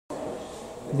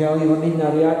Well, you were needing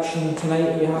a reaction tonight.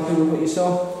 Are you happy with what you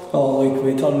saw? Oh, like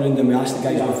we turned around and we asked the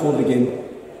guys before the game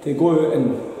to go out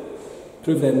and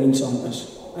prove they mean something to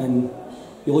us. And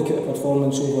you look at the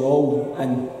performance overall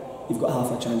and you've got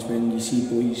half a chance when you see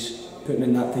boys putting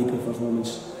in that type of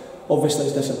performance. Obviously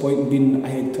it's disappointing being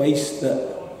ahead twice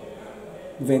that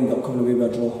we've ended up coming away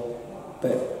with a draw.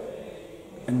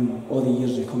 But in all the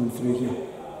years of coming through here,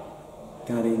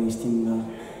 Gary and his team are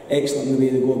excellent in the way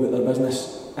they go about their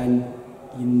business, and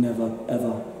you never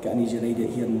ever get an easy ride out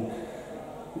here. And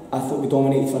I thought we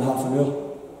dominated for half an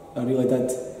hour, I really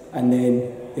did, and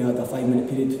then they had a 5-minute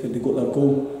period where they got their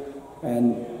goal,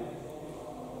 and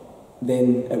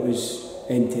then it was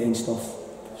end-to-end stuff.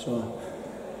 So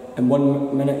in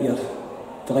 1 minute you're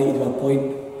delighted with a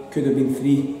point, could have been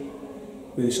 3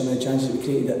 with some of the chances we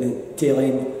created at the tail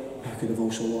end. I could have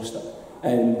also lost it,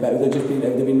 but it would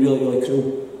have been really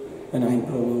cruel, and I think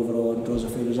probably overall it draws a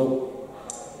fair result.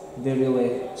 They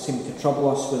really seemed to trouble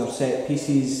us with our set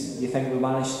pieces. Do you think we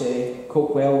managed to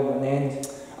cope well in the end?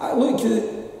 I look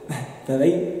at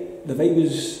the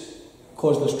Vipers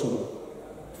caused us trouble.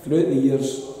 Throughout the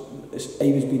years, it's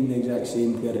always been the exact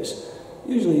same, where it's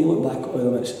usually you look back at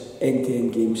them, it's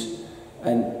end-to-end games,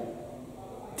 and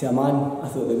to a man, I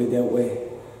thought that we dealt with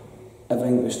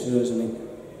everything that was through us. I mean,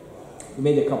 we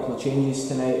made a couple of changes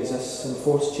tonight. Is this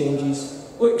enforced changes?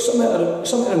 Look, some are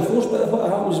enforced, but what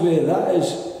happens with that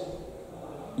is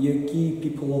you give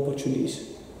people opportunities.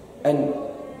 And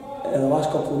in the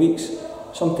last couple of weeks,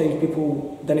 sometimes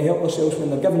people didn't help themselves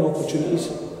when they're given opportunities,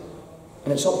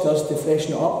 and it's up to us to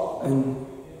freshen it up and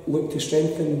look to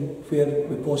strengthen where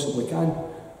we possibly can.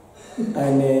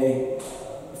 And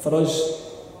for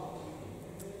us,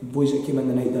 the boys that came in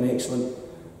the night done excellent.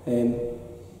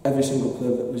 Every single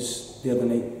player that was there the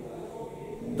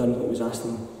night done what was asked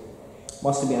of them.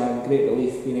 Must have been a great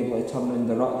relief being able to turn around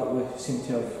the rut that we seem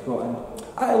to have got in.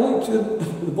 I look,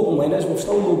 the bottom line is we've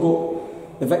still not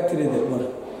got the victory that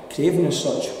we're craving as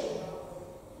such,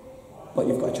 but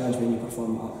you've got a chance when you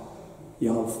perform that.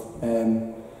 You have.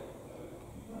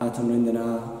 I turned around and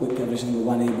I looked at every single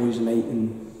one of the boys tonight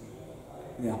and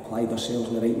they applied themselves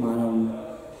in the right manner, and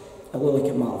it looked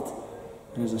like it mattered.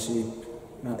 And as I say,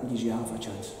 that gives you half a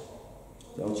chance.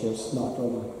 Well, cheers. Not a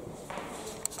problem.